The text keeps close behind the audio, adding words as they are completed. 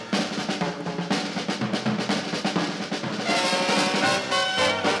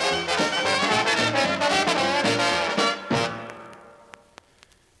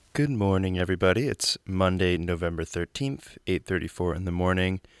Good morning, everybody. It's Monday, November 13th, 8:34 in the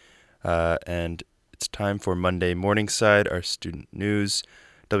morning, and it's time for Monday Morningside, our student news,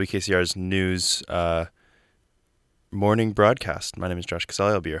 WKCR's news morning broadcast. My name is Josh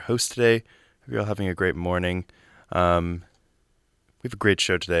Casale. I'll be your host today. Hope you're all having a great morning. We have a great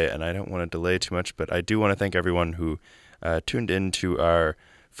show today, and I don't want to delay too much, but I do want to thank everyone who tuned in to our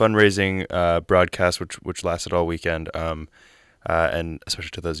fundraising broadcast, which lasted all weekend. And especially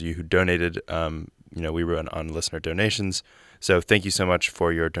to those of you who donated, we run on listener donations. So thank you so much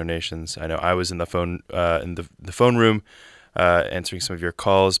for your donations. I know I was in the phone room answering some of your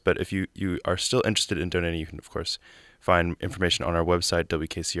calls, but if you are still interested in donating, you can of course find information on our website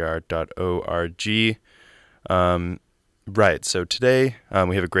wkcr.org. Right. So today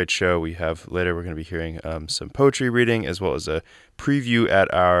we have a great show. Later we're going to be hearing some poetry reading as well as a preview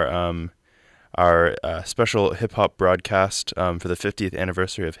at our special hip-hop broadcast for the 50th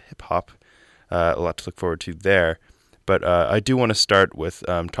anniversary of hip-hop. A lot to look forward to there. But I do want to start with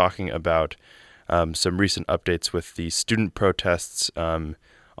talking about some recent updates with the student protests on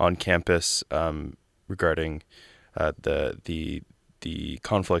campus regarding the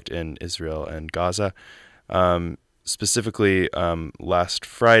conflict in Israel and Gaza. Specifically, last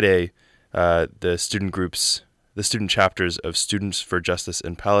Friday, the student chapters of Students for Justice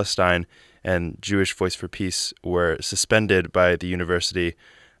in Palestine and Jewish Voice for Peace were suspended by the university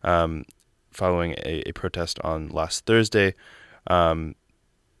following a protest on last Thursday,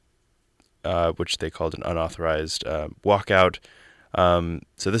 which they called an unauthorized walkout.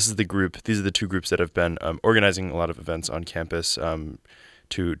 So these are the two groups that have been organizing a lot of events on campus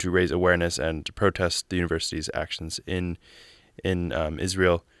to raise awareness and to protest the university's actions in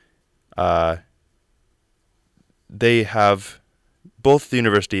Israel. They have both the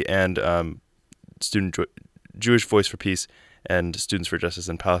university and Jewish Voice for Peace and Students for Justice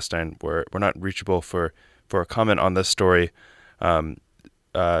in Palestine were not reachable for a comment on this story. The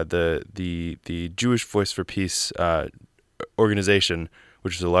Jewish Voice for Peace organization,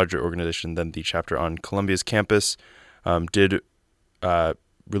 which is a larger organization than the chapter on Columbia's campus, did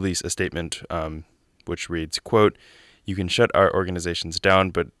release a statement which reads, quote, "You can shut our organizations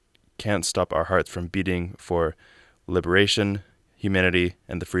down, but can't stop our hearts from beating for liberation, humanity,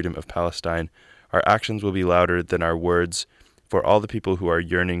 and the freedom of Palestine. Our actions will be louder than our words. For all the people who are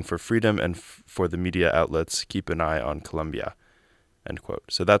yearning for freedom and for the media outlets, keep an eye on Columbia." End quote.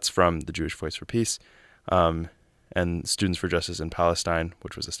 So that's from the Jewish Voice for Peace and Students for Justice in Palestine,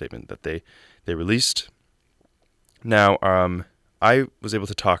 which was a statement that they released. Now, I was able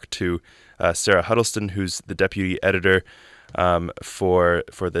to talk to Sarah Huddleston, who's the deputy editor for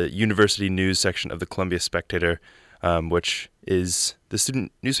the university news section of the Columbia Spectator, which is the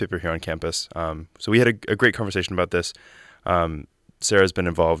student newspaper here on campus. So we had a great conversation about this. Sarah's been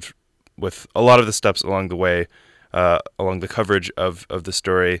involved with a lot of the steps along the way, along the coverage of the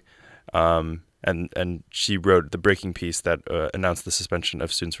story, and she wrote the breaking piece that announced the suspension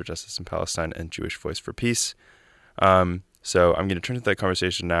of Students for Justice in Palestine and Jewish Voice for Peace. So I'm going to turn to that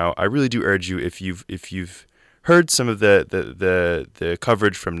conversation now. I really do urge you, if you've heard some of the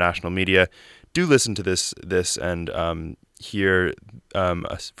coverage from national media, do listen to this and hear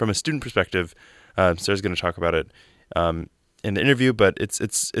from a student perspective. Sarah's going to talk about it in the interview, but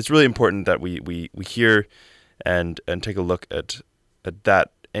it's really important that we hear and take a look at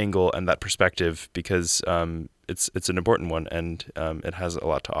that angle and that perspective, because it's an important one and it has a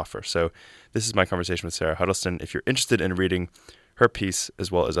lot to offer. So this is my conversation with Sarah Huddleston. If you're interested in reading her piece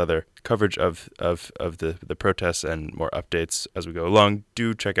as well as other coverage of the protests and more updates as we go along,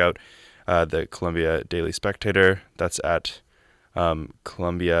 do check out the Columbia Daily Spectator. That's at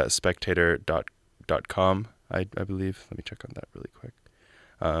columbiaspectator.com, I believe. Let me check on that really quick.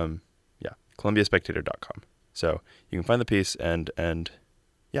 columbiaspectator.com. So you can find the piece and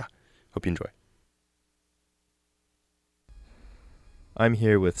yeah, hope you enjoy. I'm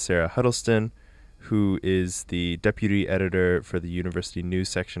here with Sarah Huddleston, who is the deputy editor for the university news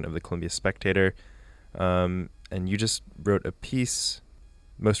section of the Columbia Spectator. And you just wrote a piece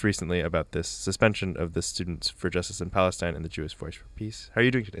most recently about this suspension of the Students for Justice in Palestine and the Jewish Voice for Peace. How are you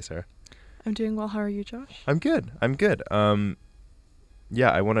doing today, Sarah? I'm doing well. How are you, Josh? I'm good. I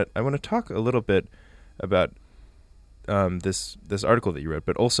want to talk a little bit about this article that you wrote,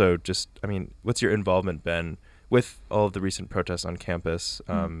 but also just, what's your involvement been with all of the recent protests on campus?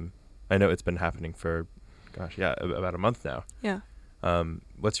 I know it's been happening for, about a month now. Yeah.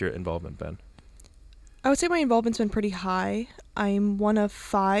 What's your involvement been? I would say my involvement's been pretty high. I'm one of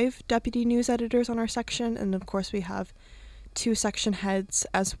 5 deputy news editors on our section, and of course we have 2 section heads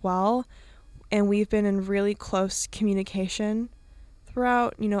as well. And we've been in really close communication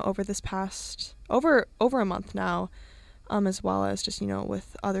throughout, over this past, over a month now, as well as just,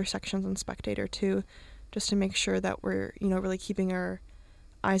 with other sections on Spectator too, just to make sure that we're, really keeping our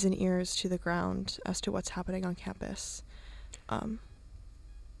eyes and ears to the ground as to what's happening on campus.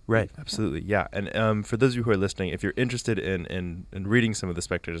 Right, absolutely, yeah. And for those of you who are listening, if you're interested in reading some of the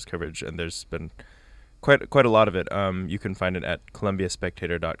Spectator's coverage, and there's been quite a lot of it, you can find it at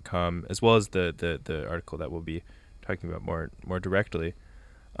columbiaspectator.com, as well as the article that we'll be talking about more directly.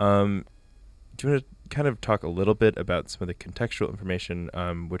 Do you want to kind of talk a little bit about some of the contextual information,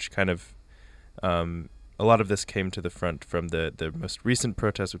 which kind of a lot of this came to the front from the most recent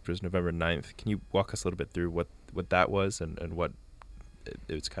protest, which was November 9th. Can you walk us a little bit through what that was and what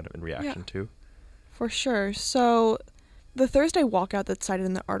it was kind of in reaction to? For sure. So the Thursday walkout that's cited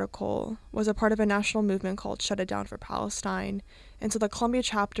in the article was a part of a national movement called Shut It Down for Palestine. And so the Columbia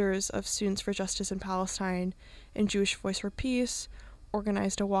chapters of Students for Justice in Palestine and Jewish Voice for Peace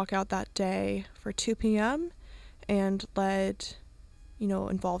organized a walkout that day for 2 p.m. and led,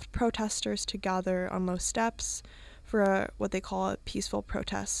 involved protesters to gather on Low Steps for what they call a peaceful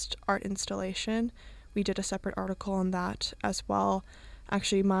protest art installation. We did a separate article on that as well.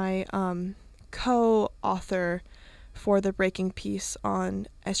 Actually, my co-author for the breaking piece on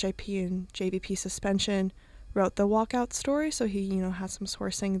SJP and JVP suspension wrote the walkout story, so he, had some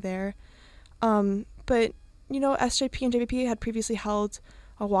sourcing there. But, SJP and JVP had previously held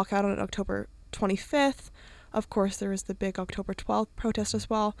a walkout on October 25th. Of course, there was the big October 12th protest as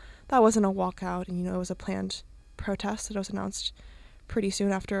well. That wasn't a walkout, and, it was a planned protest that was announced pretty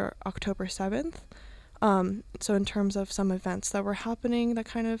soon after October 7th. So in terms of some events that were happening that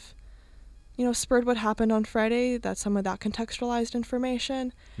kind of, spurred what happened on Friday, that's some of that contextualized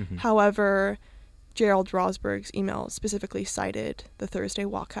information. Mm-hmm. However, Gerald Rosberg's email specifically cited the Thursday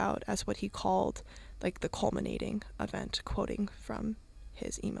walkout as what he called like the culminating event, quoting from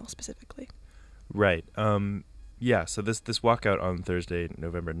his email specifically. Right. Yeah, so this walkout on Thursday,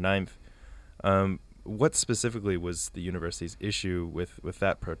 November 9th, what specifically was the university's issue with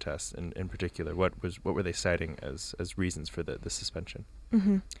that protest in particular? What were they citing as reasons for the suspension?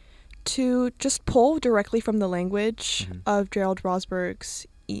 Mm-hmm. To just pull directly from the language mm-hmm. of Gerald Rosberg's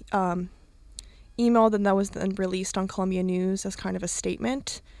email that was then released on Columbia News as kind of a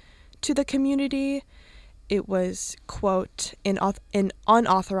statement to the community. It was, quote, an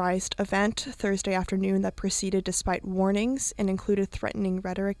unauthorized event Thursday afternoon that proceeded despite warnings and included threatening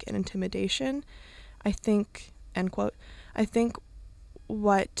rhetoric and intimidation. I think, end quote, I think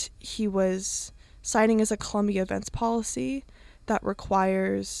what he was citing is a Columbia events policy that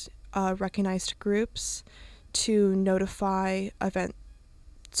requires recognized groups to notify event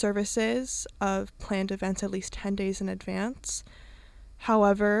services of planned events at least 10 days in advance.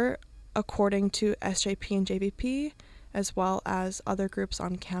 However, according to SJP and JVP, as well as other groups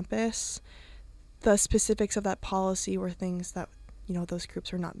on campus, the specifics of that policy were things that, those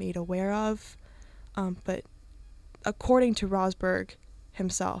groups were not made aware of. But according to Rosberg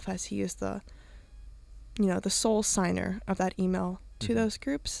himself, as he is the sole signer of that email to mm-hmm. those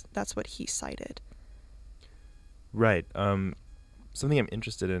groups, that's what he cited. Right. Something I'm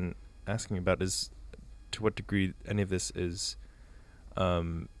interested in asking about is to what degree any of this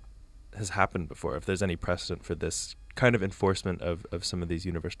has happened before, if there's any precedent for this kind of enforcement of some of these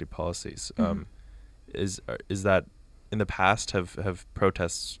university policies. Mm-hmm. Is that in the past have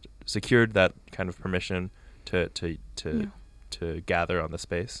protests secured that kind of permission to gather on the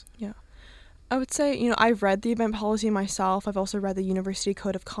space? Yeah. I would say, I've read the event policy myself. I've also read the University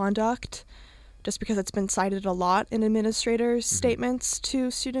Code of Conduct, just because it's been cited a lot in administrators' mm-hmm. statements to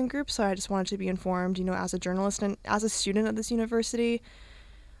student groups. So I just wanted to be informed, as a journalist and as a student at this university.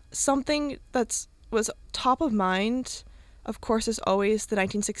 Something was top of mind, of course, is always the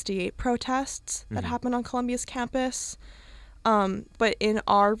 1968 protests that mm-hmm. happened on Columbia's campus. But in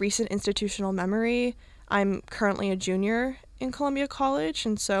our recent institutional memory, I'm currently a junior in Columbia College,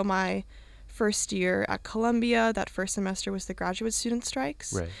 and so my first year at Columbia, that first semester was the graduate student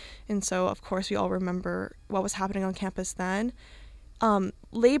strikes. Right. And so, of course, we all remember what was happening on campus then.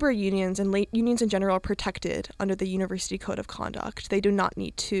 Labor unions and unions in general are protected under the University Code of Conduct. They do not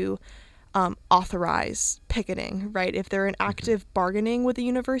need to authorize picketing, right? If they're in active mm-hmm. bargaining with the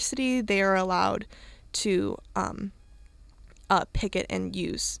university, they are allowed to picket and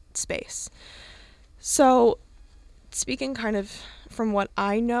use space. So, speaking kind of from what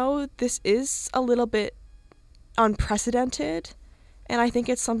I know, this is a little bit unprecedented, and I think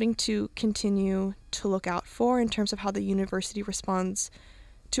it's something to continue to look out for in terms of how the university responds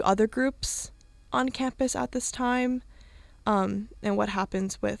to other groups on campus at this time, and what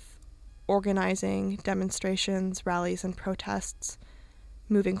happens with organizing demonstrations, rallies, and protests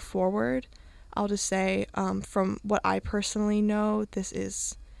moving forward. I'll just say, from what I personally know, this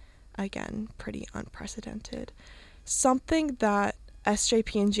is, again, pretty unprecedented. Something that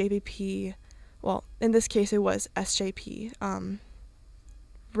SJP and JVP, well, in this case it was SJP,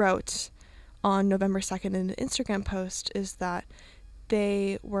 wrote on November 2nd in an Instagram post is that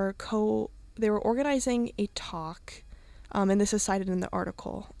they were organizing a talk, and this is cited in the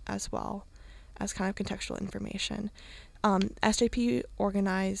article as well as kind of contextual information. SJP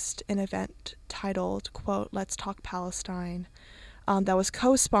organized an event titled, quote, "Let's Talk Palestine," that was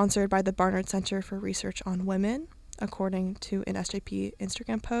co-sponsored by the Barnard Center for Research on Women, according to an SJP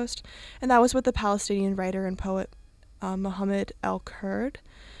Instagram post, and that was with the Palestinian writer and poet Mohammed El-Kurd.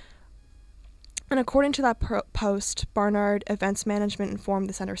 And according to that post, Barnard Events Management informed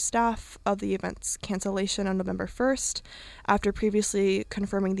the center staff of the event's cancellation on November 1st, after previously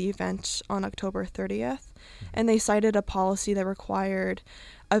confirming the event on October 30th. And they cited a policy that required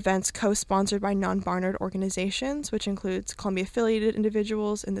events co-sponsored by non-Barnard organizations, which includes Columbia-affiliated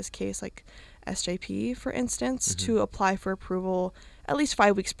individuals, in this case like SJP, for instance, to apply for approval at least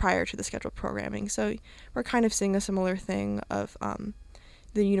 5 weeks prior to the scheduled programming. So we're kind of seeing a similar thing of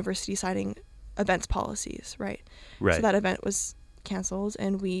the university citing events policies, right? So that event was canceled,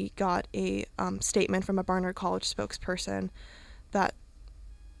 and we got a statement from a Barnard College spokesperson that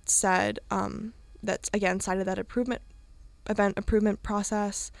said, that again cited that event improvement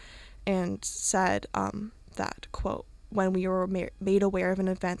process, and said that, quote, "When we were made aware of an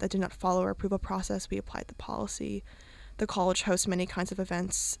event that did not follow our approval process, we applied the policy. The college hosts many kinds of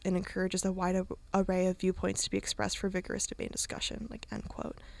events and encourages a wide array of viewpoints to be expressed for vigorous debate and discussion," like, end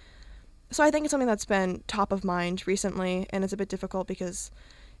quote. So I think it's something that's been top of mind recently, and it's a bit difficult because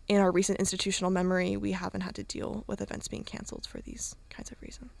in our recent institutional memory, we haven't had to deal with events being canceled for these kinds of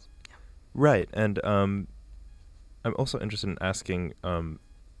reasons. Yeah. Right, and I'm also interested in asking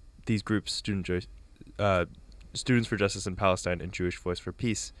these groups, Students for Justice in Palestine and Jewish Voice for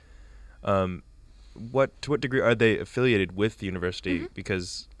Peace, to what degree are they affiliated with the university?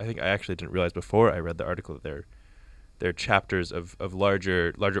 Because I think I actually didn't realize before I read the article that they're chapters of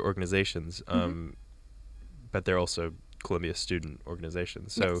larger organizations, but they're also Columbia student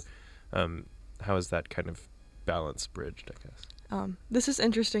organizations. So how is that kind of balance bridged, I guess? This is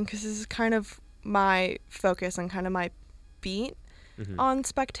interesting because this is kind of my focus and kind of my beat on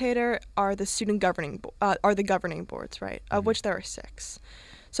Spectator are the governing boards, right? Of which there are 6.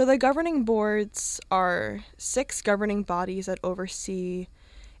 So the governing boards are 6 governing bodies that oversee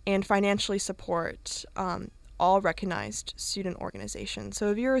and financially support all recognized student organizations.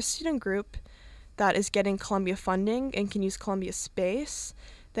 So if you're a student group that is getting Columbia funding and can use Columbia space,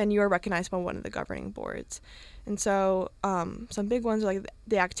 then you are recognized by one of the governing boards. And so some big ones are like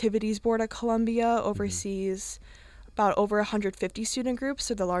the Activities Board at Columbia oversees about over 150 student groups,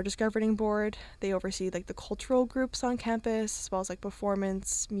 so the largest governing board. They oversee like the cultural groups on campus, as well as like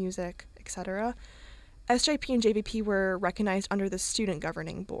performance, music, etc. SJP and JVP were recognized under the Student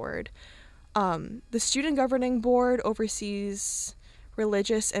Governing Board. The Student Governing Board oversees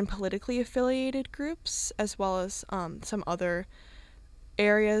religious and politically affiliated groups, as well as some other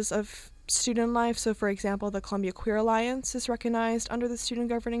areas of student life. So, for example, the Columbia Queer Alliance is recognized under the Student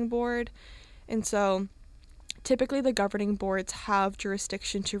Governing Board. And so typically the governing boards have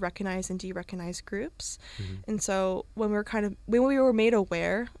jurisdiction to recognize and de-recognize groups. And so when we were made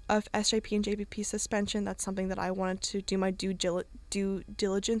aware of SJP and JVP suspension, that's something that I wanted to do my due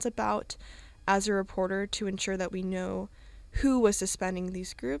diligence about as a reporter, to ensure that we know who was suspending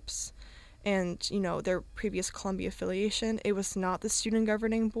these groups and, you know, their previous Columbia affiliation. It was not the Student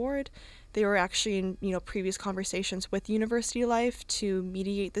Governing Board. They were actually in, you know, previous conversations with University Life to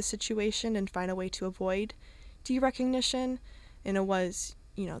mediate the situation and find a way to avoid derecognition, and it was,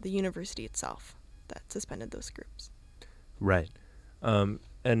 you know, the university itself that suspended those groups. Right. And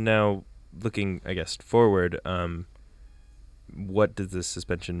now looking, I guess, forward, what does this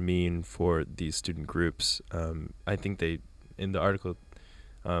suspension mean for these student groups? I think they, in the article,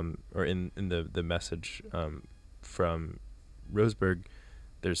 or in the message from Roseburg,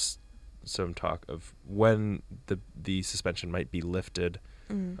 there's some talk of when the suspension might be lifted.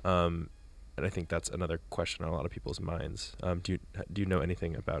 And I think that's another question on a lot of people's minds. Do you know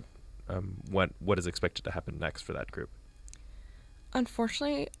anything about what is expected to happen next for that group?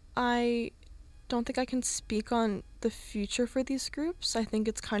 Unfortunately, I don't think I can speak on the future for these groups. I think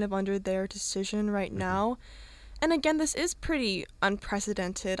it's kind of under their decision right now. And again, this is pretty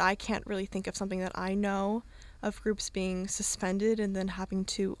unprecedented. I can't really think of something that I know of groups being suspended and then having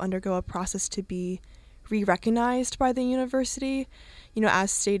to undergo a process to be re-recognized by the university. You know,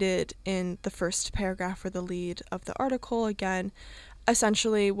 as stated in the first paragraph or the lead of the article, again,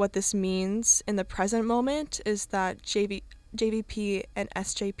 essentially what this means in the present moment is that JVP and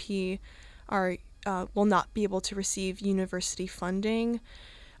SJP are will not be able to receive university funding,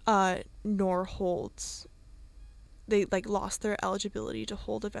 nor holds. They lost their eligibility to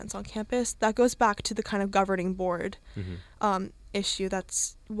hold events on campus. That goes back to the kind of governing board issue.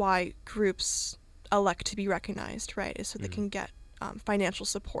 That's why groups elect to be recognized, right? Is so they can get financial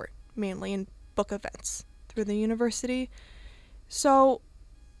support, mainly in book events through the university. So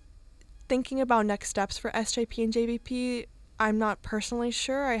thinking about next steps for SJP and JVP, I'm not personally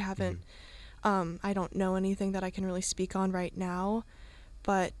sure. I haven't, I don't know anything that I can really speak on right now,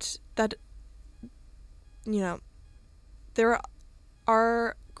 but that, there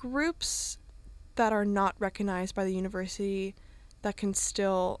are groups that are not recognized by the university that can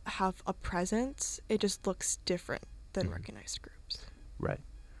still have a presence. It just looks different than recognized groups. Right.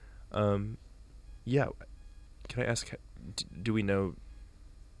 Yeah. Can I ask, do we know,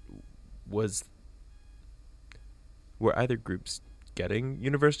 were either groups getting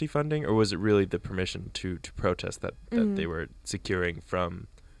university funding, or was it really the permission to protest that they were securing from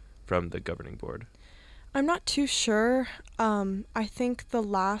the governing board? I'm not too sure. I think the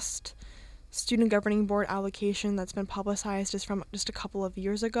last student governing board allocation that's been publicized is from just a couple of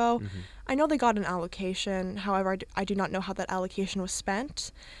years ago. I know they got an allocation. However, I do not know how that allocation was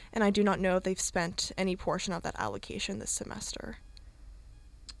spent, and I do not know if they've spent any portion of that allocation this semester.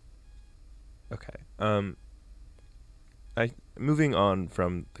 Okay. Moving on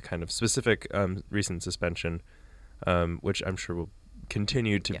from the kind of specific recent suspension, which I'm sure will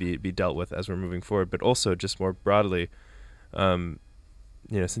continue to be dealt with as we're moving forward, but also just more broadly,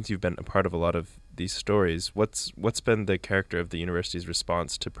 since you've been a part of a lot of these stories, what's been the character of the university's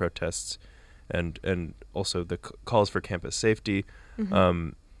response to protests and also the calls for campus safety?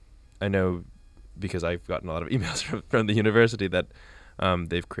 I know, because I've gotten a lot of emails from the university, that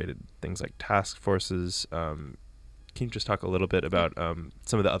they've created things like task forces. Can you just talk a little bit about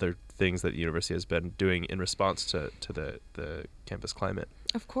some of the other things that the university has been doing in response to the campus climate?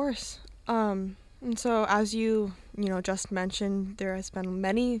 Of course. And so as you just mentioned, there has been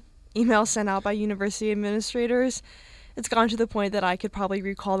many emails sent out by university administrators. It's gone to the point that I could probably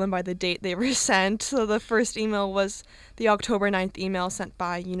recall them by the date they were sent. So the first email was the October 9th email sent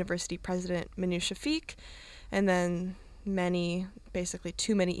by University President Manu Shafiq, and then basically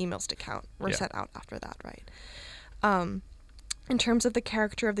too many emails to count, were sent out after that, right? In terms of the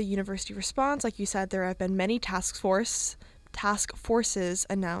character of the university response, like you said, there have been many task forces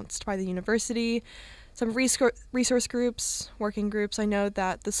announced by the university, some resource groups, working groups. I know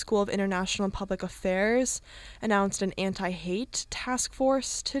that the School of International and Public Affairs announced an anti-hate task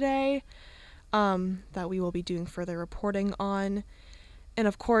force today that we will be doing further reporting on. And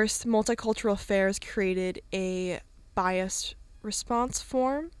of course, Multicultural Affairs created a bias response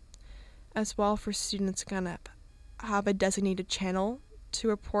form as well for students to kind of have a designated channel to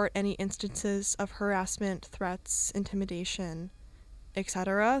report any instances of harassment, threats, intimidation,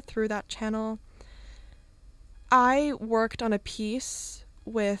 etc. through that channel. I worked on a piece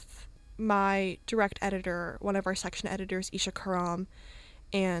with my direct editor, one of our section editors, Isha Karam,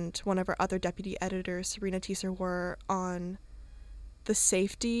 and one of our other deputy editors, Serena Teeser, were on the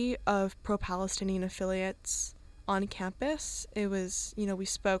safety of pro-Palestinian affiliates on campus. It was, we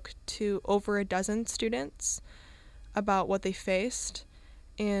spoke to over a dozen students about what they faced,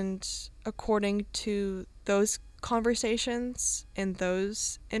 and according to those conversations and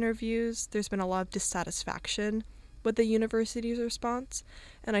those interviews, there's been a lot of dissatisfaction with the university's response,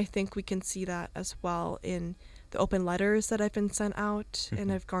 and I think we can see that as well in the open letters that have been sent out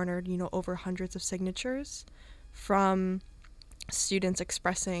and have garnered, over hundreds of signatures from students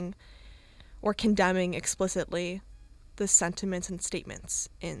expressing or condemning explicitly the sentiments and statements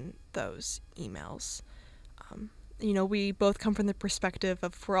in those emails. We both come from the perspective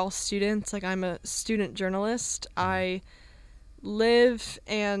of we're all students. Like, I'm a student journalist. I live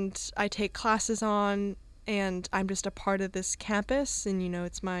and I take classes on, and I'm just a part of this campus, and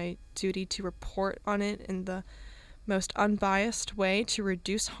it's my duty to report on it in the most unbiased way to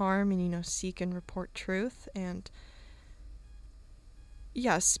reduce harm and seek and report truth. And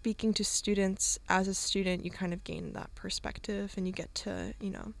speaking to students as a student, you kind of gain that perspective, and you get to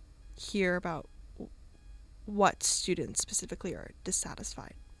hear about what students specifically are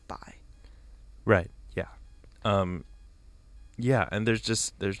dissatisfied by. Right. Yeah. And there's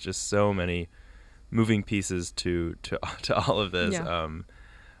just so many moving pieces to all of this. Yeah.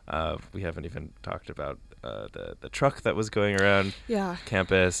 We haven't even talked about the truck that was going around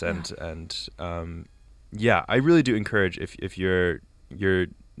campus, and I really do encourage, if you're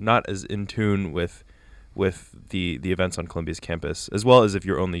not as in tune with with the events on Columbia's campus, as well as if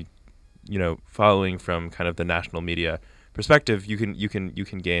you're only, following from kind of the national media perspective, you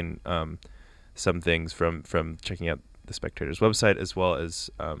can gain some things from checking out the Spectator's website, as well as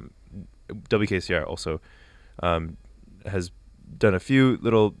WKCR also has done a few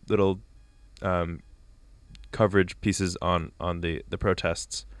little coverage pieces on the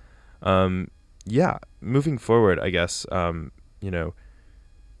protests. Moving forward, I guess,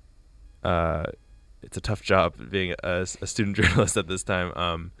 it's a tough job being a student journalist at this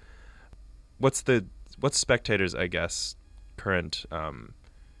time. What's Spectator's, I guess, current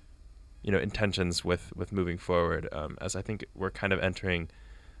intentions with moving forward, as I think we're kind of entering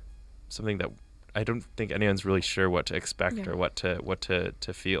something that I don't think anyone's really sure what to expect or what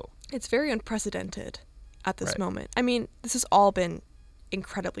to feel. It's very unprecedented at this Right. moment. I mean, this has all been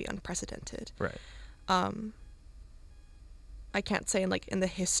incredibly unprecedented. Right. I can't say in the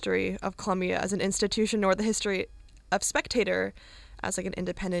history of Columbia as an institution, nor the history of Spectator as an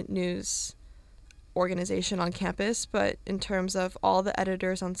independent news organization on campus, but in terms of all the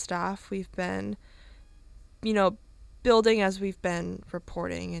editors on staff, we've been, building as we've been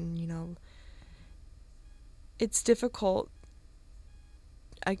reporting, and, it's difficult,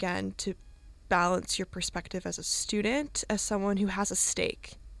 again, to balance your perspective as a student, as someone who has a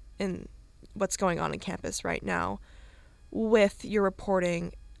stake in what's going on campus right now, with your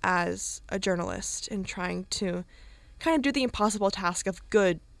reporting as a journalist and trying to kind of do the impossible task of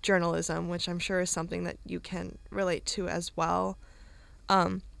good journalism, which I'm sure is something that you can relate to as well.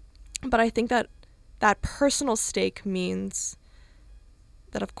 But I think that personal stake means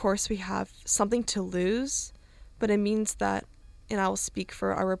that, of course, we have something to lose, but it means that, and I will speak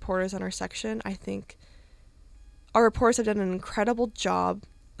for our reporters on our section, I think our reporters have done an incredible job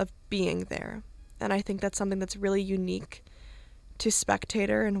of being there. And I think that's something that's really unique to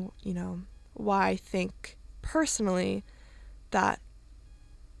Spectator, and, why I think personally that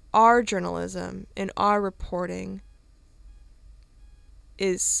our journalism and our reporting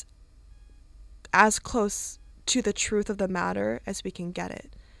is as close to the truth of the matter as we can get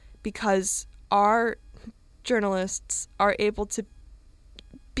it, because our journalists are able to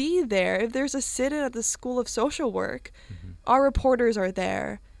be there. If there's a sit-in at the School of Social Work, our reporters are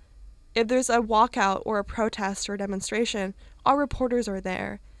there. If there's a walkout or a protest or a demonstration, our reporters are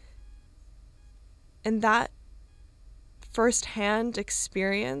there. And that first-hand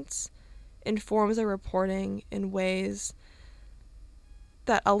experience informs our reporting in ways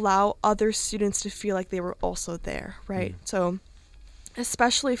that allow other students to feel like they were also there, right? So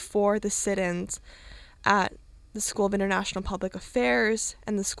especially for the sit-ins at the School of International Public Affairs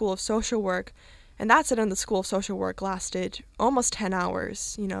and the School of Social Work, and that sit-in the School of Social Work lasted almost 10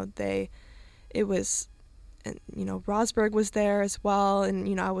 hours. Rosberg was there as well,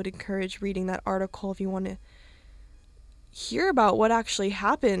 and, I would encourage reading that article if you want to hear about what actually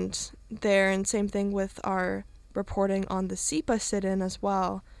happened there, and same thing with our reporting on the SEPA sit-in as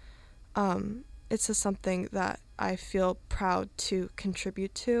well. It's just something that I feel proud to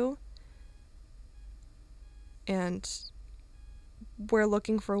contribute to, and we're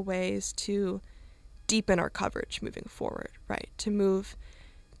looking for ways to deepen our coverage moving forward, right? To move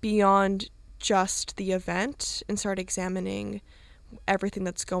beyond just the event and start examining everything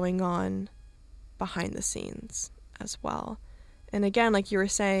that's going on behind the scenes as well. And again, like you were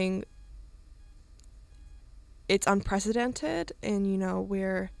saying, it's unprecedented, and,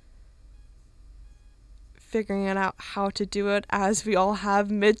 we're figuring out how to do it as we all have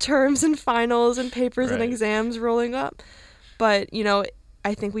midterms and finals and papers and exams rolling up. But,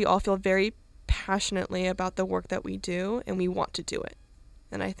 I think we all feel very passionately about the work that we do, and we want to do it.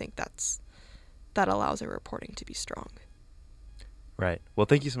 And I think that allows our reporting to be strong. Right. Well,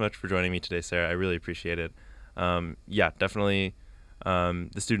 thank you so much for joining me today, Sarah. I really appreciate it. Definitely the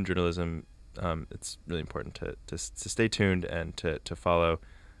student journalism, it's really important to stay tuned and to follow.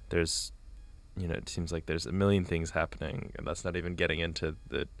 There's, it seems like there's a million things happening, and that's not even getting into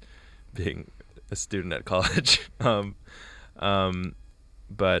the being a student at college.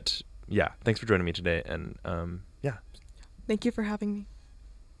 But yeah, thanks for joining me today. And Thank you for having me.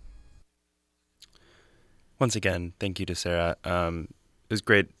 Once again, thank you to Sarah. It was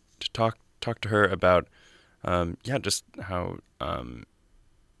great to talk to her about just how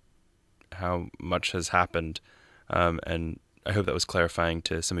much has happened, and I hope that was clarifying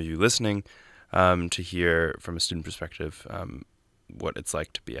to some of you listening, to hear from a student perspective what it's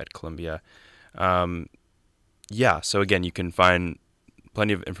like to be at Columbia. So again, you can find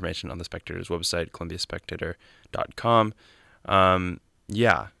plenty of information on the Spectator's website, columbiaspectator.com.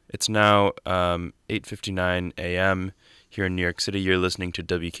 It's now 8:59 a.m. here in New York City. You're listening to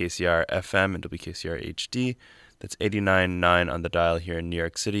WKCR FM and WKCR HD. That's 89.9 on the dial here in New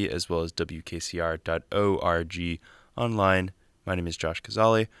York City, as well as WKCR.org online. My name is Josh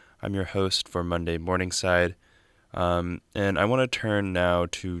Kazali. I'm your host for Monday Morningside. And I want to turn now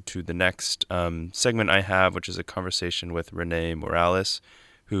to the next segment I have, which is a conversation with Renee Morales,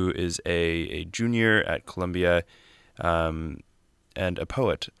 who is a junior at Columbia and a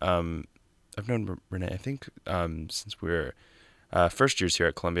poet. I've known Renee, I think, since we were first years here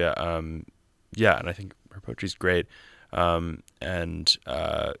at Columbia. And I think her poetry's great. I'm really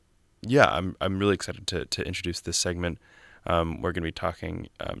excited to introduce this segment. We're going to be talking.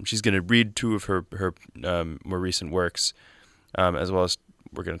 She's going to read two of her more recent works, as well as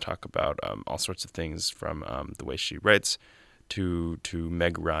we're going to talk about all sorts of things from the way she writes to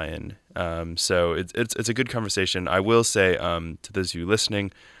Meg Ryan. So it's a good conversation. I will say to those of you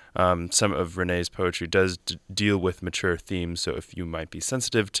listening, some of Renee's poetry does deal with mature themes. So if you might be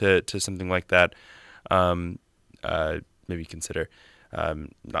sensitive to something like that, maybe consider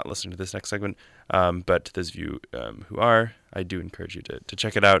not listening to this next segment. But to those of you who are, I do encourage you to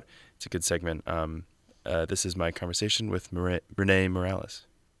check it out. It's a good segment. This is my conversation with Renee Morales.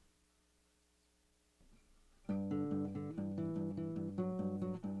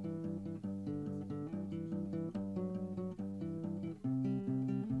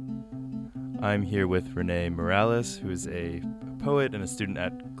 I'm here with Renee Morales, who is a poet and a student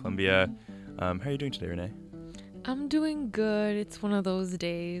at Columbia. How are you doing today, Renee? I'm doing good. It's one of those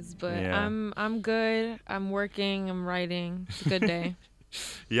days, but yeah. I'm good. I'm working. I'm writing. It's a good day.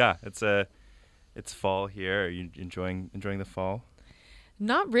 Yeah, it's fall here. Are you enjoying the fall?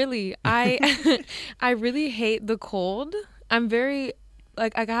 Not really. I really hate the cold. I'm very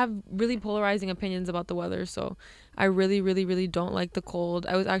I have really polarizing opinions about the weather, so I really, really, really don't like the cold.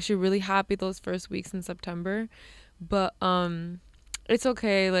 I was actually really happy those first weeks in September, but it's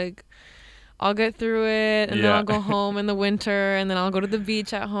okay. I'll get through it, and then I'll go home in the winter, and then I'll go to the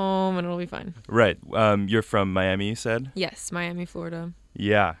beach at home, and it'll be fine. Right. You're from Miami, you said? Yes, Miami, Florida.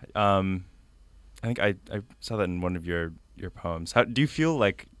 Yeah. I think I saw that in one of your poems. How do you feel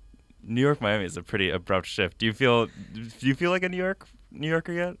like New York, Miami is a pretty abrupt shift? Do you feel like a New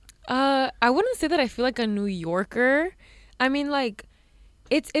Yorker yet? I wouldn't say that I feel like a New Yorker. I mean,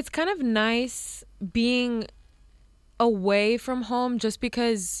 it's kind of nice being away from home, just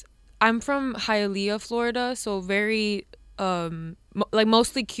because I'm from Hialeah, Florida, so very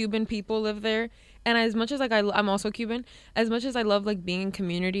mostly Cuban people live there. And as much as I'm also Cuban, as much as I love being in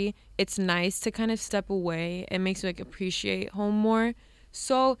community, it's nice to kind of step away. It makes you appreciate home more.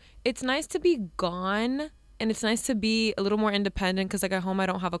 So it's nice to be gone, and it's nice to be a little more independent, because at home I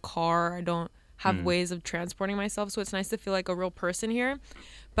don't have a car, I don't have ways of transporting myself. So it's nice to feel like a real person here.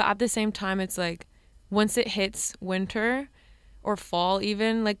 But at the same time, it's once it hits winter or fall,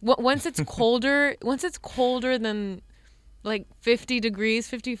 even once it's colder than 50 degrees,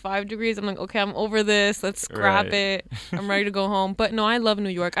 55 degrees, I'm okay, I'm over this. Let's scrap it. I'm ready to go home. But no, I love New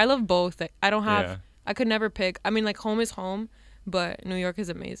York. I love both. I could never pick. I mean, home is home, but New York is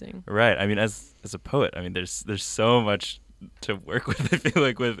amazing. Right. I mean, as a poet, I mean, there's so much to work with. I feel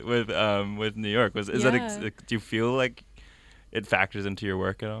like with New York. Do you feel like it factors into your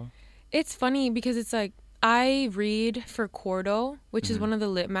work at all? It's funny because it's I read for Quarto, which is one of the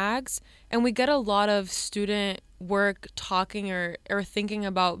lit mags, and we get a lot of student work talking or thinking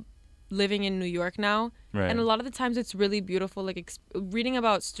about living in New York now. Right. And a lot of the times it's really beautiful, reading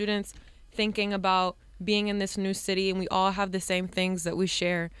about students thinking about being in this new city, and we all have the same things that we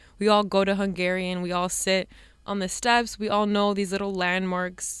share. We all go to Hungarian, we all sit on the steps, we all know these little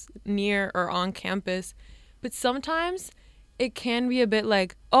landmarks near or on campus. But sometimes it can be a bit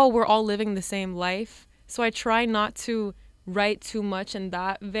we're all living the same life. So I try not to write too much in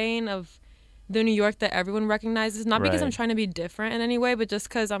that vein of the New York that everyone recognizes. Not because I'm trying to be different in any way, but just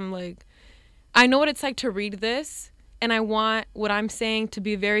because I'm I know what it's like to read this, and I want what I'm saying to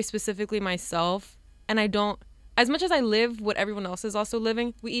be very specifically myself. And I don't, as much as I live what everyone else is also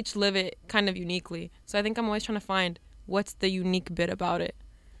living, we each live it kind of uniquely. So I think I'm always trying to find what's the unique bit about it.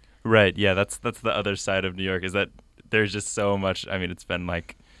 Right. Yeah, that's the other side of New York, is that there's just so much. I mean, it's been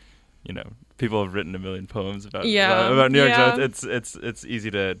people have written a million poems about New York, so it's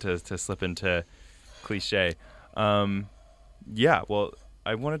easy to slip into cliche. Well,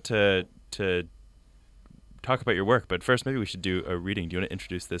 I wanted to talk about your work, but first maybe we should do a reading. Do you want to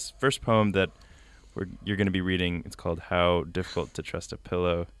introduce this first poem that you're going to be reading? It's called "How Difficult to Trust a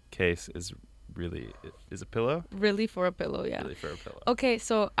Pillowcase Is a Pillow?" Really for a pillow, yeah. Really for a pillow. Okay,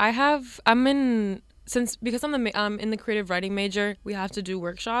 so because I'm in the creative writing major, we have to do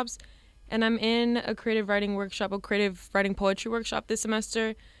workshops. And I'm in a creative writing poetry workshop this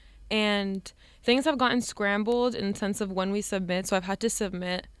semester. And things have gotten scrambled in the sense of when we submit. So I've had to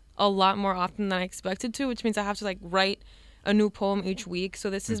submit a lot more often than I expected to, which means I have to like write a new poem each week. So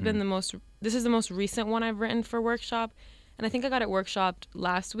this has been this is the most recent one I've written for workshop. And I think I got it workshopped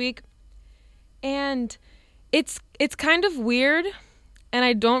last week. And it's kind of weird. And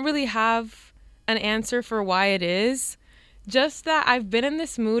I don't really have an answer for why it is. Just that I've been in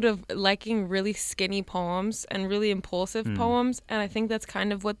this mood of liking really skinny poems and really impulsive poems. And I think that's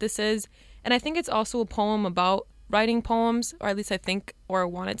kind of what this is. And I think it's also a poem about writing poems, or at least I think or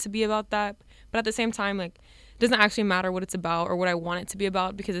want it to be about that. But at the same time, like, it doesn't actually matter what it's about or what I want it to be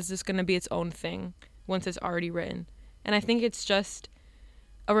about, because it's just going to be its own thing once it's already written. And I think it's just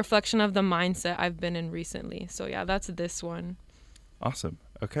a reflection of the mindset I've been in recently. So yeah, that's this one. Awesome.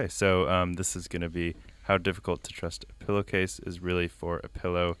 Okay, so this is going to be How Difficult to Trust a Pillowcase is Really for a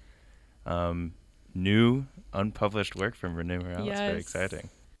Pillow. New, unpublished work from Renee Morales. Yes. Very exciting.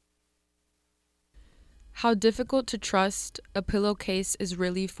 How difficult to trust a pillowcase is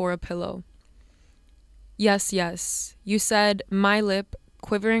really for a pillow. Yes, yes, you said, my lip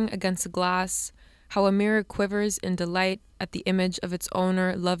quivering against a glass, how a mirror quivers in delight at the image of its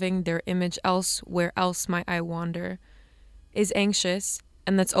owner loving their image else, where else might I wander, is anxious,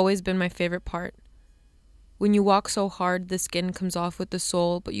 and that's always been my favorite part. When you walk so hard, the skin comes off with the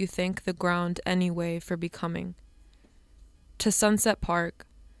soul, but you thank the ground anyway for becoming. To Sunset Park,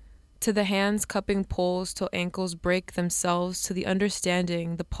 to the hands cupping poles till ankles break themselves, to the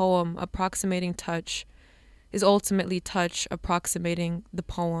understanding, the poem approximating touch, is ultimately touch approximating the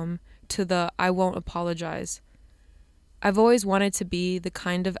poem, to the I won't apologize. I've always wanted to be the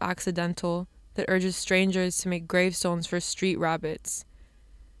kind of accidental that urges strangers to make gravestones for street rabbits.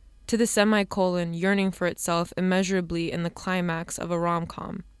 To the semicolon yearning for itself immeasurably in the climax of a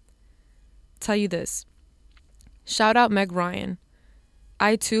rom-com. Tell you this. Shout out Meg Ryan.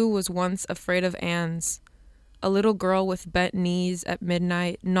 I too was once afraid of Anne's, a little girl with bent knees at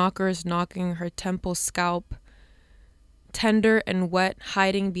midnight, knockers knocking her temple scalp, tender and wet,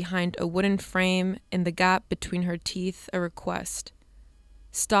 hiding behind a wooden frame in the gap between her teeth, a request.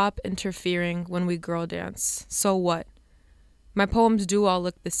 Stop interfering when we girl dance. So what? My poems do all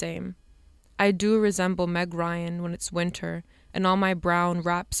look the same. I do resemble Meg Ryan when it's winter, and all my brown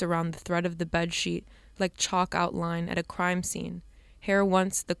wraps around the thread of the bedsheet like chalk outline at a crime scene. Hair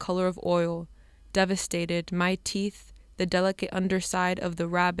once the color of oil, devastated, my teeth, the delicate underside of the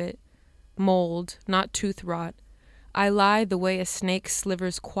rabbit, mold, not tooth rot. I lie the way a snake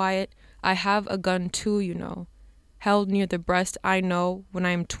slivers quiet. I have a gun too, you know. Held near the breast, I know, when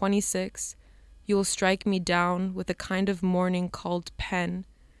I am 26, you will strike me down with a kind of mourning called pen.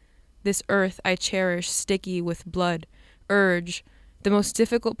 This earth I cherish, sticky with blood, urge, the most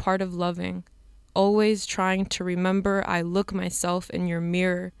difficult part of loving. Always trying to remember I look myself in your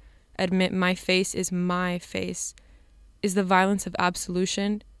mirror, admit my face is my face. Is the violence of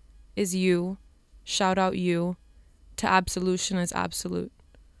absolution? Is you, shout out you, to absolution is absolute.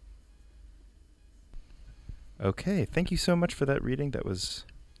 Okay, thank you so much for that reading. That was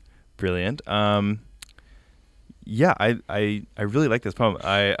brilliant. Yeah, I really like this poem.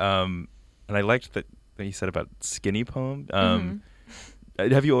 And I liked that you said about skinny poem.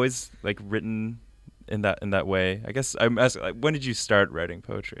 Have you always like written in that way? I guess I'm asking, like, when did you start writing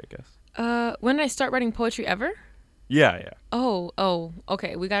poetry? I guess. When did I start writing poetry ever? Yeah. Oh,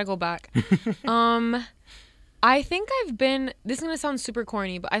 okay. We gotta go back. I think this is gonna sound super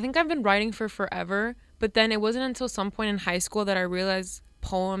corny, but I think I've been writing for forever. But then it wasn't until some point in high school that I realized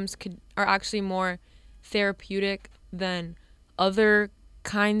poems are actually more therapeutic than other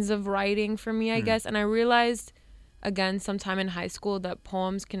kinds of writing for me, I guess. And I realized, again, sometime in high school, that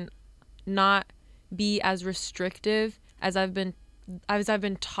poems can not be as restrictive as I've been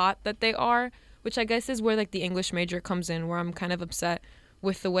taught that they are, which I guess is where like the English major comes in, where I'm kind of upset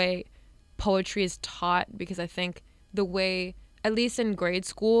with the way poetry is taught, because I think the way, at least in grade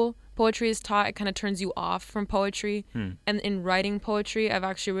school, poetry is taught, it kind of turns you off from poetry. And in writing poetry, I've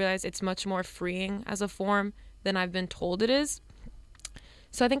actually realized it's much more freeing as a form than I've been told it is.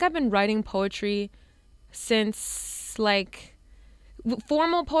 So I think I've been writing poetry since like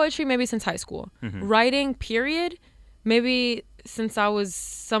formal poetry, maybe since high school. Writing, period, maybe since I was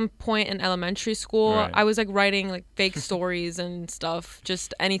some point in elementary school. Right. I was like writing like fake stories and stuff,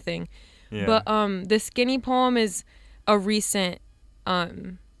 just anything. Yeah. But the skinny poem is a recent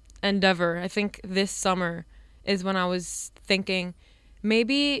endeavor. I think this summer is when I was thinking,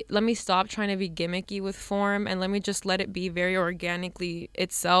 maybe let me stop trying to be gimmicky with form and let me just let it be very organically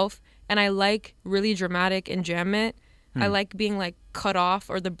itself. And I like really dramatic enjambment, I like being like cut off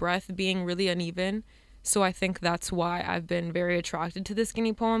or the breath being really uneven. So I think that's why I've been very attracted to the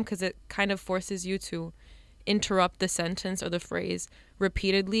skinny poem, because it kind of forces you to interrupt the sentence or the phrase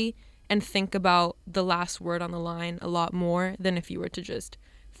repeatedly and think about the last word on the line a lot more than if you were to just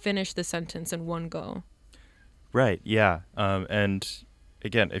finish the sentence in one go. Right. Yeah. And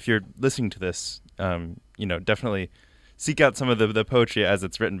again, if you're listening to this, definitely seek out some of the poetry as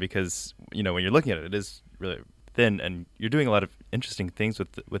it's written, because, when you're looking at it, it is really thin, and you're doing a lot of interesting things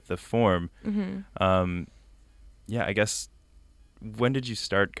with the form. Mm-hmm. I guess, when did you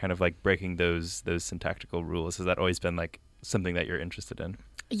start kind of like breaking those syntactical rules? Has that always been like something that you're interested in?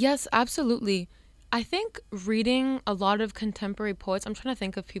 Yes, absolutely. I think reading a lot of contemporary poets, I'm trying to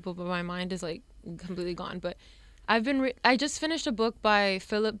think of people, but my mind is like completely gone. But I just finished a book by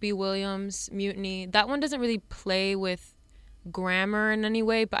Philip B. Williams, Mutiny. That one doesn't really play with grammar in any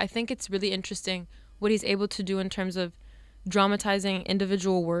way, but I think it's really interesting what he's able to do in terms of dramatizing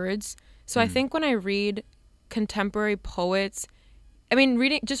individual words. So I think when I read contemporary poets, I mean,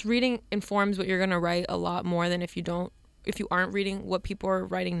 reading informs what you're going to write a lot more than if you aren't reading what people are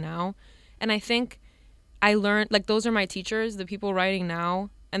writing now. And I think I learned, like, those are my teachers, the people writing now,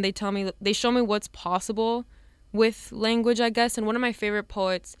 and they show me what's possible with language, I guess. And one of my favorite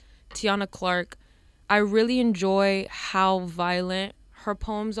poets, Tiana Clark, I really enjoy how violent her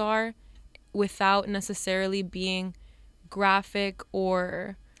poems are without necessarily being graphic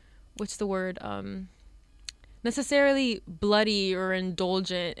or, what's the word, necessarily bloody or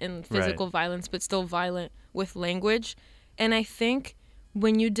indulgent in physical violence, but still violent with language. And I think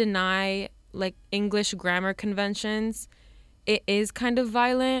when you deny like English grammar conventions, it is kind of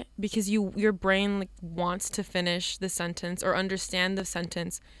violent, because your brain like wants to finish the sentence or understand the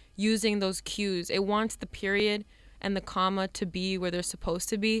sentence using those cues. It wants the period and the comma to be where they're supposed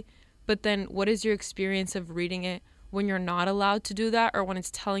to be. But then what is your experience of reading it when you're not allowed to do that, or when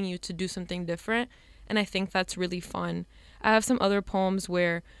it's telling you to do something different? And I think that's really fun. I have some other poems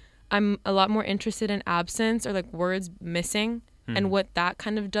where I'm a lot more interested in absence, or like words missing, and what that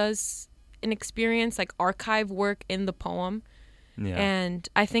kind of does in experience, like archive work in the poem. Yeah. And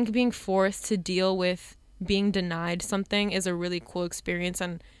I think being forced to deal with being denied something is a really cool experience,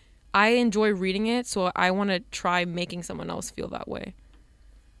 and I enjoy reading it, so I want to try making someone else feel that way.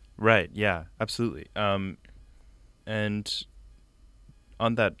 Right. Yeah, absolutely. And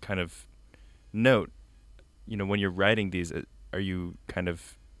on that kind of note, when you're writing these, are you kind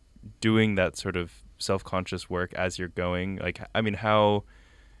of doing that sort of self-conscious work as you're going? Like, I mean, how,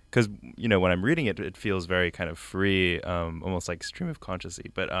 because, when I'm reading it, it feels very kind of free, almost like stream of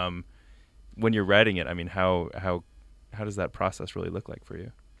consciousness. But when you're writing it, I mean, how does that process really look like for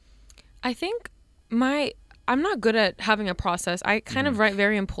you? I think I'm not good at having a process. I kind of write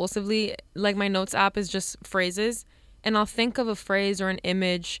very impulsively. Like, my notes app is just phrases, and I'll think of a phrase or an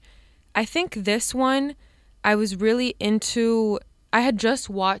image. I think this one, I was really into, I had just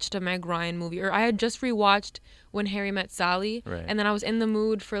watched a Meg Ryan movie, or I had just rewatched When Harry Met Sally, and then I was in the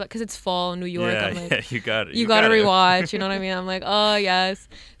mood for, like, because it's fall in New York. Yeah, I'm like, you got it. You got to rewatch, you know what I mean? I'm like, oh, yes.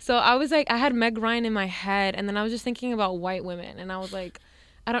 So I was like, I had Meg Ryan in my head, and then I was just thinking about white women, and I was like,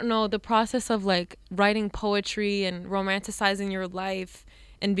 I don't know, the process of like writing poetry and romanticizing your life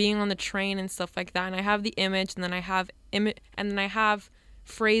and being on the train and stuff like that. And I have the image, and then I have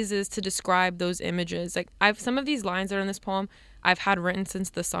phrases to describe those images. Like, some of these lines that are in this poem I've had written since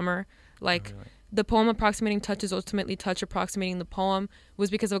the summer. Like, the poem Approximating Touch is Ultimately Touch Approximating the Poem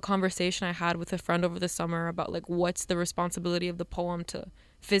was because of a conversation I had with a friend over the summer about like what's the responsibility of the poem to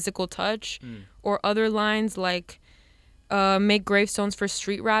physical touch. Or other lines like make gravestones for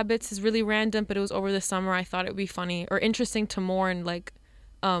street rabbits is really random, but it was over the summer. I thought it would be funny or interesting to mourn like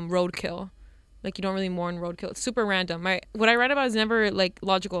roadkill. Like, you don't really mourn roadkill. It's super random. What I write about is never like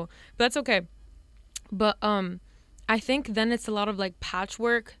logical, but that's okay. But I think then it's a lot of like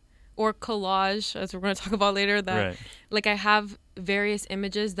patchwork or collage, as we're going to talk about later, that like I have various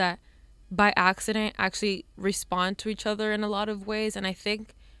images that by accident actually respond to each other in a lot of ways. And I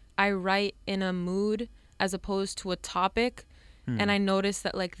think I write in a mood as opposed to a topic. And I notice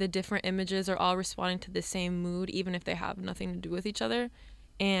that like the different images are all responding to the same mood, even if they have nothing to do with each other.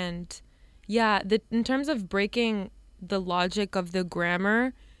 And yeah, in terms of breaking the logic of the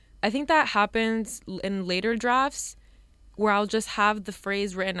grammar, I think that happens in later drafts where I'll just have the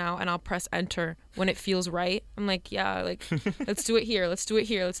phrase written out and I'll press enter when it feels right. I'm like, yeah, like, let's do it here. Let's do it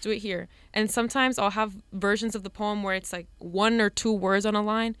here. Let's do it here. And sometimes I'll have versions of the poem where it's like 1 or 2 words on a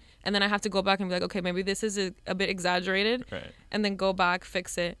line. And then I have to go back and be like, okay, maybe this is a bit exaggerated. And then go back,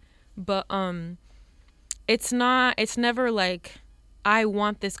 fix it. But it's never like, I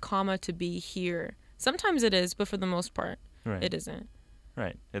want this comma to be here. Sometimes it is, but for the most part, Right. it isn't.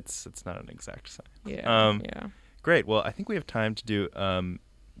 Right. It's not an exact science. Yeah. Great. Well, I think we have time to do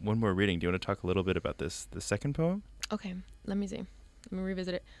one more reading. Do you want to talk a little bit about the second poem? Okay, let me see. Let me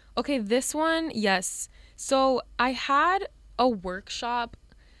revisit it. Okay, this one, yes. So I had a workshop.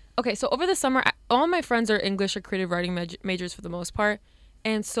 Okay, so over the summer, all my friends are English or creative writing majors for the most part.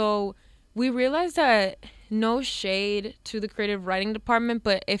 And so we realized that no shade to the creative writing department,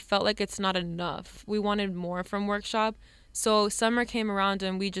 but it felt like it's not enough. We wanted more from workshop. So summer came around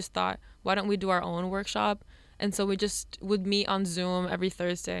and we just thought, why don't we do our own workshop? And so we just would meet on Zoom every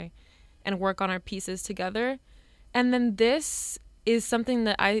Thursday and work on our pieces together. And then this is something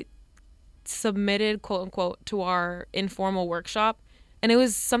that I submitted, quote unquote, to our informal workshop. And it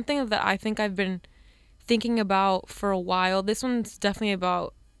was something that I think I've been thinking about for a while. This one's definitely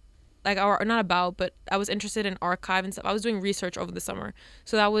about, like, or not about, but I was interested in archive and stuff. I was doing research over the summer.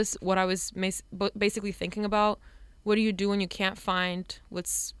 So that was what I was basically thinking about. What do you do when you can't find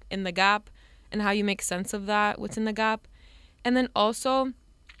what's in the gap, and how you make sense of that, what's in the gap? And then also,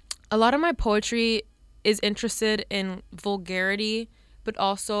 a lot of my poetry is interested in vulgarity, but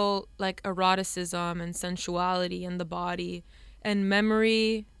also like eroticism and sensuality and the body and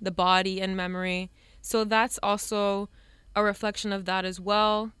memory, the body and memory. So that's also a reflection of that as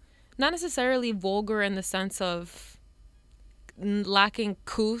well. Not necessarily vulgar in the sense of lacking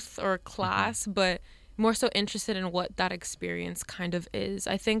couth or class, but more so interested in what that experience kind of is.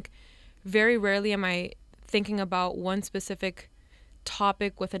 I think very rarely am I thinking about one specific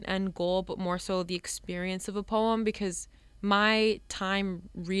topic with an end goal, but more so the experience of a poem, because my time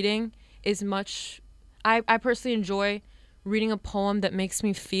reading is much, I personally enjoy reading a poem that makes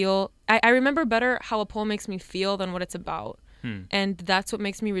me feel, I remember better how a poem makes me feel than what it's about. And that's what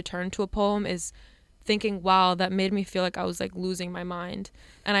makes me return to a poem, is thinking, wow, that made me feel like I was like losing my mind.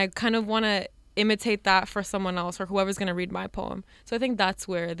 And I kind of want to imitate that for someone else or whoever's going to read my poem. So I think that's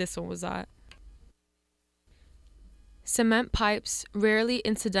where this one was at. Cement pipes, rarely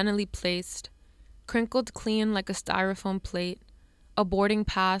incidentally placed, crinkled clean like a styrofoam plate, a boarding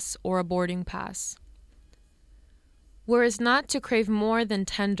pass or a boarding pass. Were it not to crave more than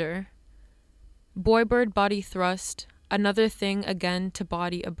tender, boy-bird body thrust, another thing again to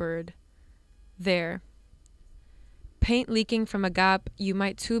body a bird. There. Paint leaking from a gap, you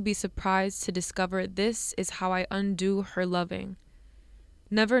might too be surprised to discover this is how I undo her loving.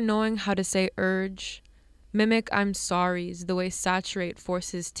 Never knowing how to say urge, mimic I'm sorry's, the way saturate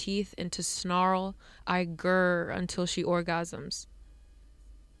forces teeth into snarl, I grr until she orgasms.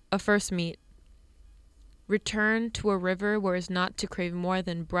 A first meet. Return to a river where is not to crave more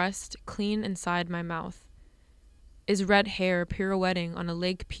than breast clean inside my mouth. Is red hair pirouetting on a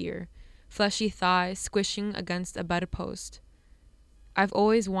lake pier, fleshy thigh squishing against a bedpost. I've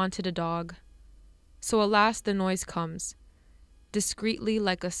always wanted a dog. So alas the noise comes, discreetly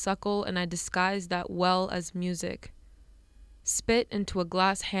like a suckle, and I disguise that well as music. Spit into a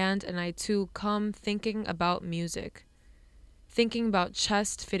glass hand and I too come thinking about music. Thinking about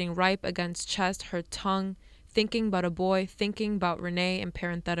chest fitting ripe against chest, her tongue, thinking about a boy, thinking about Renee in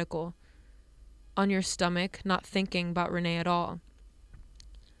parenthetical. On your stomach, not thinking about Renee at all.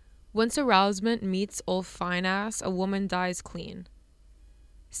 Once arousement meets old fine ass, a woman dies clean.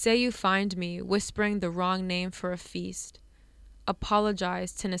 Say you find me, whispering the wrong name for a feast.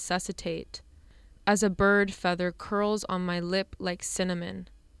 Apologize to necessitate. As a bird feather curls on my lip like cinnamon.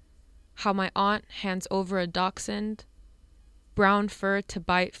 How my aunt hands over a dachshund. Brown fur to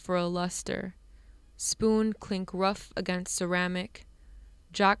bite for a luster. Spoon clink rough against ceramic.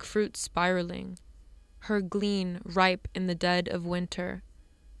 Jackfruit spiraling. Her glean ripe in the dead of winter.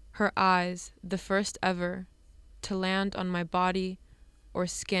 Her eyes, the first ever, to land on my body or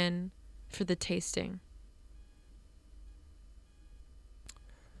skin for the tasting.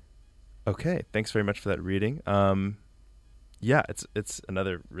 Okay, thanks very much for that reading. Yeah, it's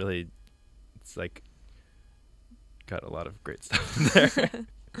another really, it's like got a lot of great stuff in there.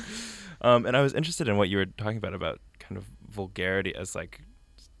 And I was interested in what you were talking about kind of vulgarity as like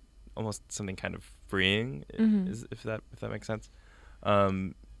almost something kind of freeing, if that makes sense.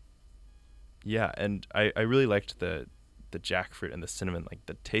 Yeah, and I really liked the jackfruit and the cinnamon, like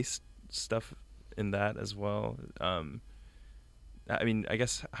the taste stuff in that as well. I mean, I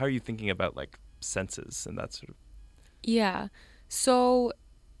guess, how are you thinking about like senses and that sort of? Yeah. So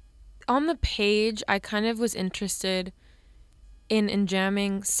on the page, I kind of was interested in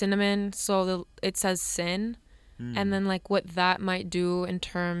jamming cinnamon. So it says sin. And then like what that might do in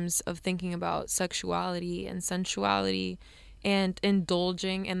terms of thinking about sexuality and sensuality and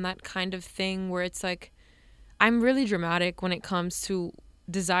indulging in that kind of thing where it's like, I'm really dramatic when it comes to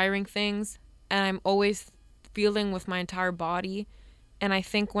desiring things. and I'm always feeling with my entire body. And I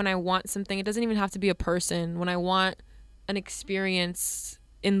think when I want something, it doesn't even have to be a person. When I want an experience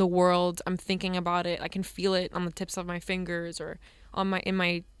in the world, I'm thinking about it. I can feel it on the tips of my fingers, or on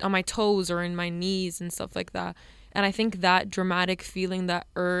my toes, or in my knees and stuff like that. And I think that dramatic feeling, that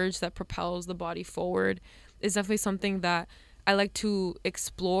urge that propels the body forward, is definitely something that I like to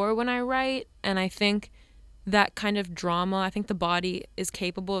explore when I write. And I think that kind of drama, I think the body is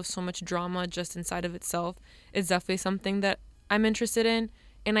capable of so much drama just inside of itself, is definitely something that I'm interested in.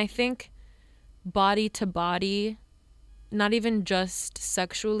 And I think body to body, not even just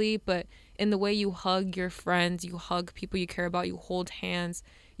sexually, but in the way you hug your friends, you hug people you care about, you hold hands,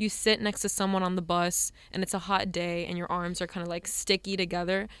 you sit next to someone on the bus and it's a hot day and your arms are kind of like sticky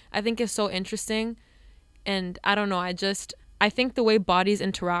together, I think is so interesting. And I don't know, I think the way bodies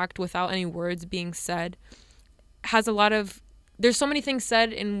interact without any words being said has there's so many things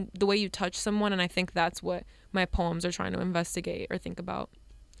said in the way you touch someone, and I think that's what my poems are trying to investigate or think about.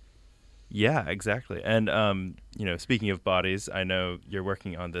 Yeah, exactly. And, speaking of bodies, I know you're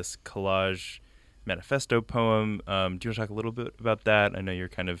working on this collage manifesto poem. Do you want to talk a little bit about that? I know you're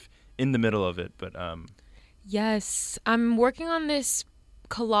kind of in the middle of it, but... Yes, I'm working on this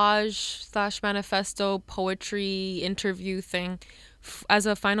collage / manifesto poetry interview thing as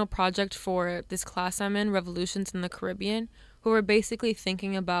a final project for this class I'm in, Revolutions in the Caribbean, who are basically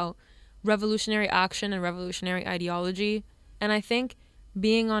thinking about revolutionary action and revolutionary ideology. And I think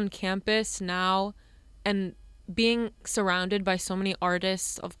being on campus now and being surrounded by so many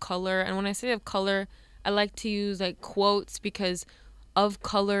artists of color, and when I say of color, I like to use like quotes, because of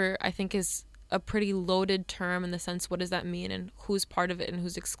color I think is a pretty loaded term in the sense, what does that mean and who's part of it and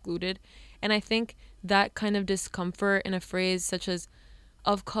who's excluded. And I think that kind of discomfort in a phrase such as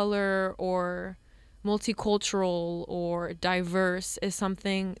of color or multicultural or diverse is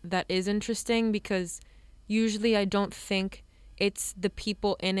something that is interesting, because usually I don't think it's the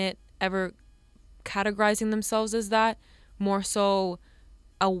people in it ever categorizing themselves as that, more so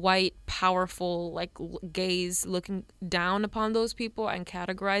a white, powerful, like gaze looking down upon those people and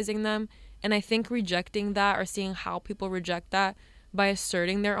categorizing them. And I think rejecting that, or seeing how people reject that by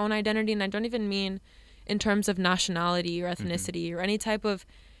asserting their own identity, and I don't even mean in terms of nationality or ethnicity or any type of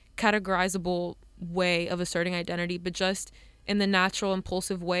categorizable way of asserting identity, but just in the natural,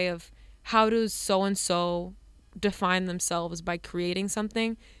 impulsive way of how does so-and-so define themselves by creating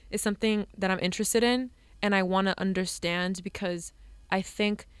something, is something that I'm interested in and I want to understand, because I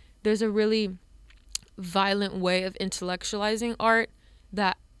think there's a really violent way of intellectualizing art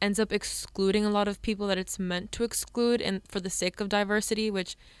that ends up excluding a lot of people that it's meant to exclude, and for the sake of diversity,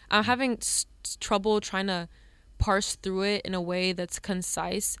 which I'm having trouble trying to parse through it in a way that's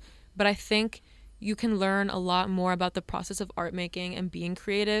concise. But I think you can learn a lot more about the process of art making and being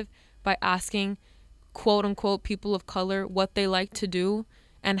creative by asking quote unquote people of color what they like to do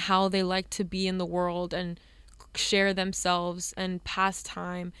and how they like to be in the world and share themselves and pass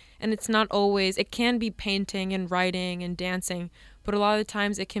time. And it's not always, it can be painting and writing and dancing, but a lot of the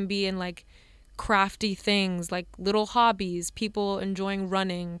times it can be in like crafty things, like little hobbies, people enjoying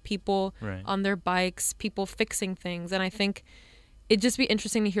running, people on their bikes, people fixing things. And I think it'd just be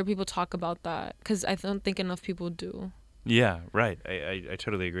interesting to hear people talk about that, because I don't think enough people do. Yeah, right. I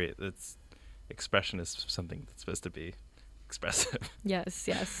totally agree. Expression is something that's supposed to be expressive.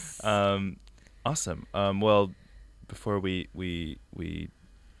 Yes. Awesome. Well, before we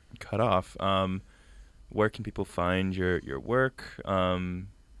cut off, where can people find your work?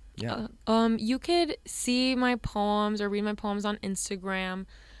 You could see my poems or read my poems on Instagram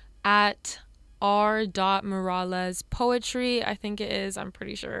at r.morales poetry, I think it is, I'm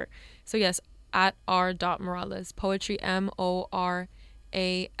pretty sure. So yes, at r.morales poetry, MORALES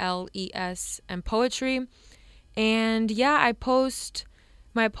and poetry. And yeah, I post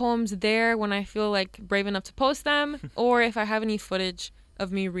my poems there when I feel like brave enough to post them, or if I have any footage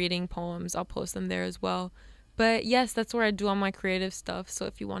of me reading poems, I'll post them there as well. But yes, that's where I do all my creative stuff. So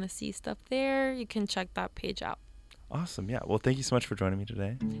if you want to see stuff there, you can check that page out. Awesome. Yeah. Well, thank you so much for joining me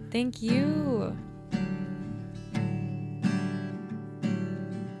today. Thank you.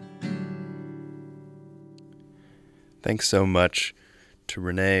 Thanks so much to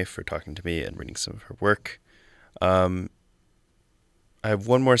Renee for talking to me and reading some of her work. I have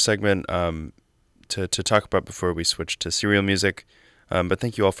one more segment to talk about before we switch to serial music. But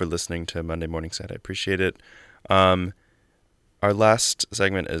thank you all for listening to Monday Morningside. I appreciate it. Our last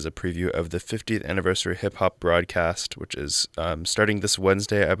segment is a preview of the 50th anniversary hip hop broadcast, which is starting this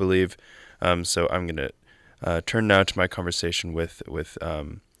Wednesday, I believe. So I'm going to turn now to my conversation with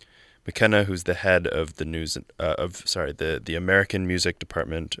McKenna, who's the head of the the American Music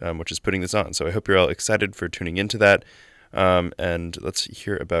Department, which is putting this on. So I hope you're all excited for tuning into that. And let's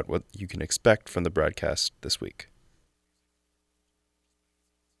hear about what you can expect from the broadcast this week.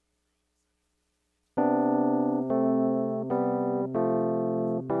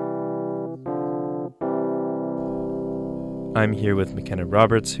 I'm here with McKenna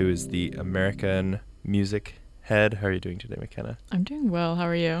Roberts, who is the American Music head. How are you doing today, McKenna? I'm doing well. How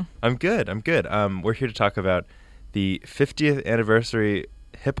are you? I'm good. We're here to talk about the 50th anniversary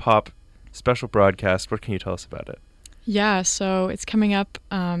hip-hop special broadcast. What can you tell us about it? Yeah, so it's coming up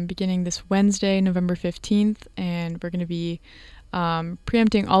beginning this Wednesday, November 15th, and we're going to be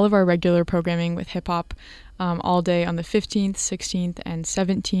preempting all of our regular programming with hip-hop all day on the 15th, 16th, and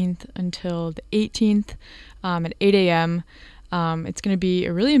 17th until the 18th at 8 a.m. It's going to be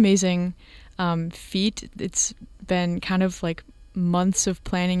a really amazing feat. It's been kind of like months of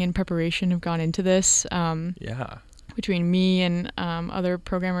planning and preparation have gone into this. Between me and other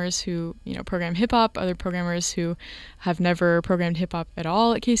programmers who, program hip hop, other programmers who have never programmed hip hop at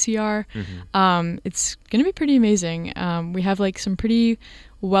all at KCR. Mm-hmm. It's going to be pretty amazing. We have like some pretty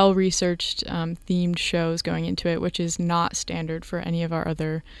well-researched themed shows going into it, which is not standard for any of our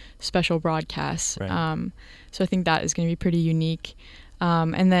other special broadcasts. Right. So I think that is going to be pretty unique.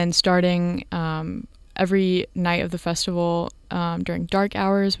 And then starting every night of the festival during dark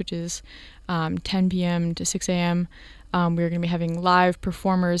hours, which is 10 p.m. to 6 a.m., we're going to be having live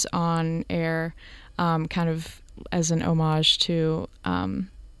performers on air, kind of as an homage to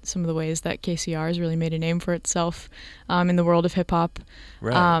some of the ways that KCR has really made a name for itself in the world of hip-hop.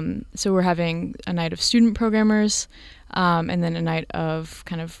 Right. So we're having a night of student programmers, and then a night of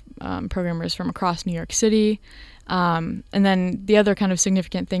kind of programmers from across New York City. And then the other kind of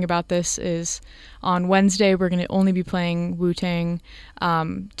significant thing about this is on Wednesday, we're going to only be playing Wu-Tang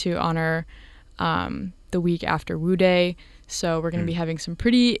to honor the week after Wu Day. So we're going to be having some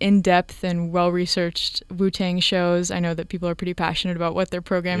pretty in-depth and well-researched Wu-Tang shows. I know that people are pretty passionate about what they're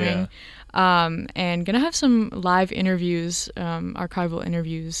programming. Yeah. And going to have some live interviews, archival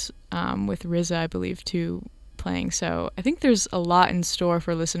interviews with RZA, I believe, too, playing. So I think there's a lot in store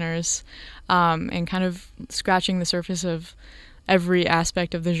for listeners, and kind of scratching the surface of every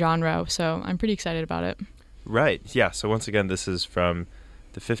aspect of the genre. So I'm pretty excited about it. Right. Yeah. So once again, this is from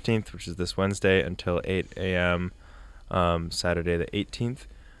the 15th, which is this Wednesday, until 8 a.m. Saturday the 18th.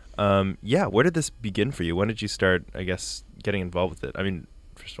 Where did this begin for you? When did you start, I guess, getting involved with it? I mean,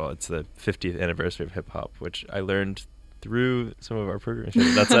 first of all, it's the 50th anniversary of hip hop, which I learned through some of our programming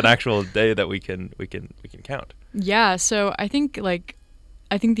shows. That's an actual day that we can count. Yeah, so I think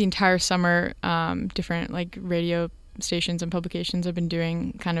the entire summer, different like radio stations and publications have been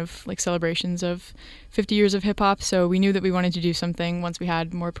doing kind of like celebrations of 50 years of hip hop. So we knew that we wanted to do something once we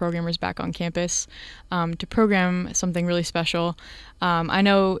had more programmers back on campus to program something really special. I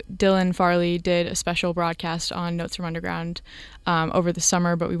know Dylan Farley did a special broadcast on Notes from Underground over the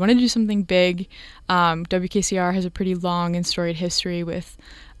summer, but we wanted to do something big. WKCR has a pretty long and storied history with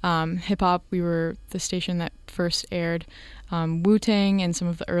hip hop. We were the station that first aired Wu-Tang and some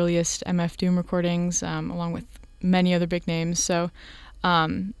of the earliest MF Doom recordings, along with many other big names. So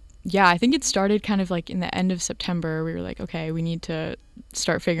I think it started kind of like in the end of September. We were like, okay, we need to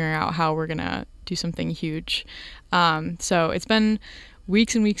start figuring out how we're gonna do something huge. So it's been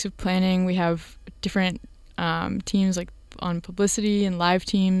weeks and weeks of planning. We have different teams like on publicity and live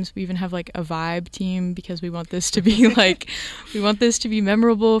teams. We even have like a vibe team because we want this to be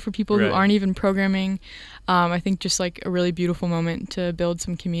memorable for people who aren't even programming. I think just like a really beautiful moment to build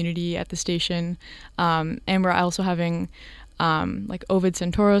some community at the station. And we're also having like Ovid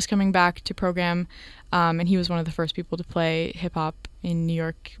Santoros coming back to program. And he was one of the first people to play hip hop in New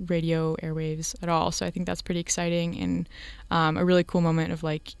York radio airwaves at all. So I think that's pretty exciting and a really cool moment of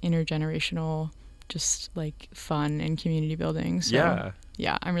like intergenerational just like fun and community building. So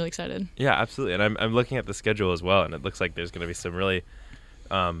yeah, I'm really excited. Yeah, absolutely. And I'm looking at the schedule as well, and it looks like there's going to be some really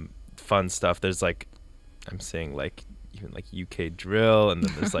fun stuff. There's like, I'm seeing like even like UK drill, and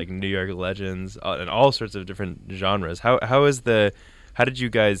then there's like New York legends and all sorts of different genres. How did you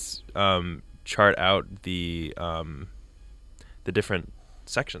guys chart out the different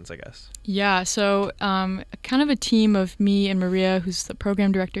sections, I guess? Yeah, so kind of a team of me and Maria, who's the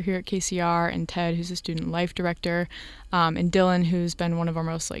program director here at KCR, and Ted, who's the student life director, and Dylan, who's been one of our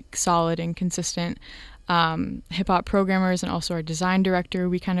most like solid and consistent hip-hop programmers, and also our design director.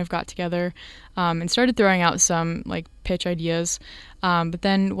 We kind of got together and started throwing out some like pitch ideas, but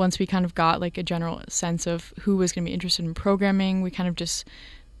then once we kind of got like a general sense of who was going to be interested in programming, we kind of just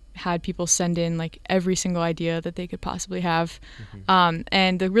had people send in like every single idea that they could possibly have.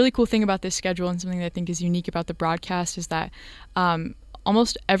 And the really cool thing about this schedule, and something that I think is unique about the broadcast, is that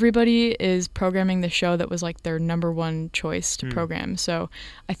almost everybody is programming the show that was like their number one choice to program. So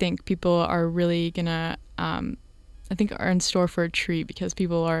I think people are really gonna I think are in store for a treat, because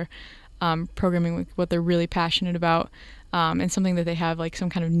people are programming with what they're really passionate about, and something that they have like some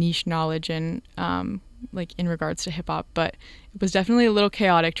kind of niche knowledge in, like in regards to hip hop. But it was definitely a little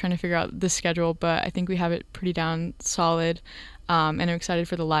chaotic trying to figure out the schedule, but I think we have it pretty down solid. And I'm excited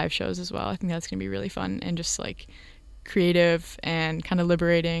for the live shows as well. I think that's gonna be really fun and just like creative and kind of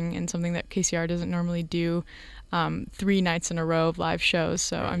liberating, and something that KCR doesn't normally do, 3 nights in a row of live shows.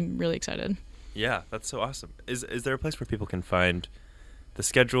 So I'm really excited. Yeah, that's so awesome. Is there a place where people can find the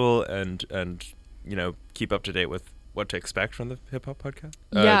schedule and you know, keep up to date with what to expect from the Hip Hop Podcast?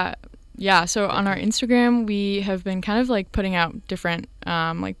 Yeah. So on our Instagram, we have been kind of like putting out different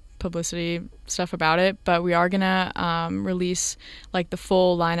like publicity stuff about it, but we are gonna release like the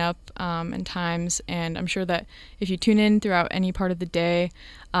full lineup and times. And I'm sure that if you tune in throughout any part of the day,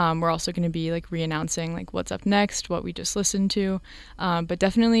 we're also going to be like re-announcing like what's up next, what we just listened to, but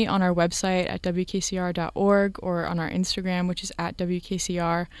definitely on our website at wkcr.org or on our Instagram, which is at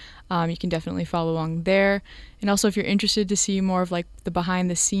wkcr. You can definitely follow along there. And also, if you're interested to see more of like the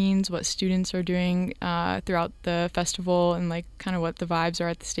behind the scenes, what students are doing throughout the festival, and like kind of what the vibes are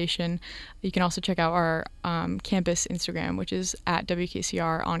at the station, you can also check out our campus Instagram, which is at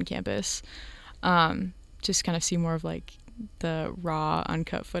wkcr on campus. Just kind of see more of like the raw,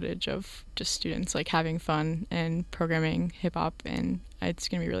 uncut footage of just students like having fun and programming hip hop, and it's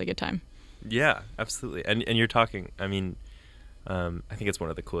gonna be a really good time. Yeah, absolutely. And you're talking, I mean, I think it's one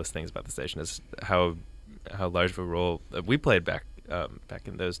of the coolest things about the station is how large of a role we played back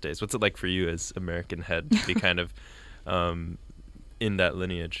in those days. What's it like for you as American head to be kind of in that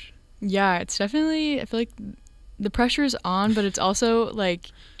lineage? Yeah, it's definitely, I feel like the pressure is on, but it's also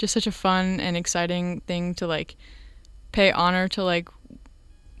like just such a fun and exciting thing to like pay honor to like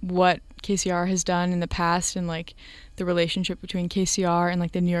what KCR has done in the past, and like the relationship between KCR and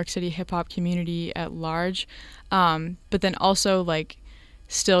like the New York City hip hop community at large. But then also like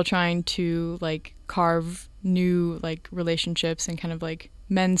still trying to like carve new like relationships and kind of like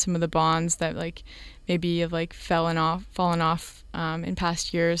mend some of the bonds that like maybe have like fallen off in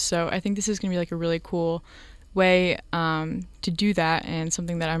past years. So I think this is gonna be like a really cool way to do that, and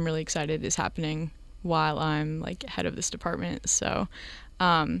something that I'm really excited is happening while I'm like head of this department. So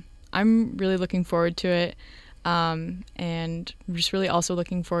I'm really looking forward to it, and I'm just really also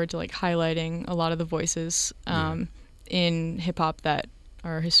looking forward to like highlighting a lot of the voices in hip hop that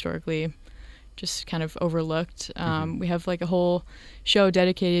are historically just kind of overlooked. We have like a whole show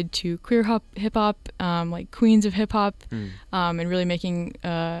dedicated to queer hip hop, like queens of hip hop, and really making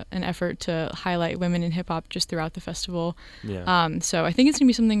an effort to highlight women in hip hop just throughout the festival. So I think it's gonna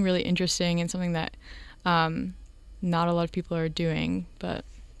be something really interesting, and something that not a lot of people are doing, but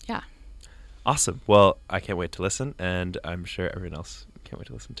yeah. Awesome. Well, I can't wait to listen, and I'm sure everyone else can't wait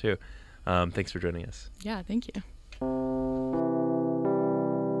to listen too. Thanks for joining us. Yeah, thank you.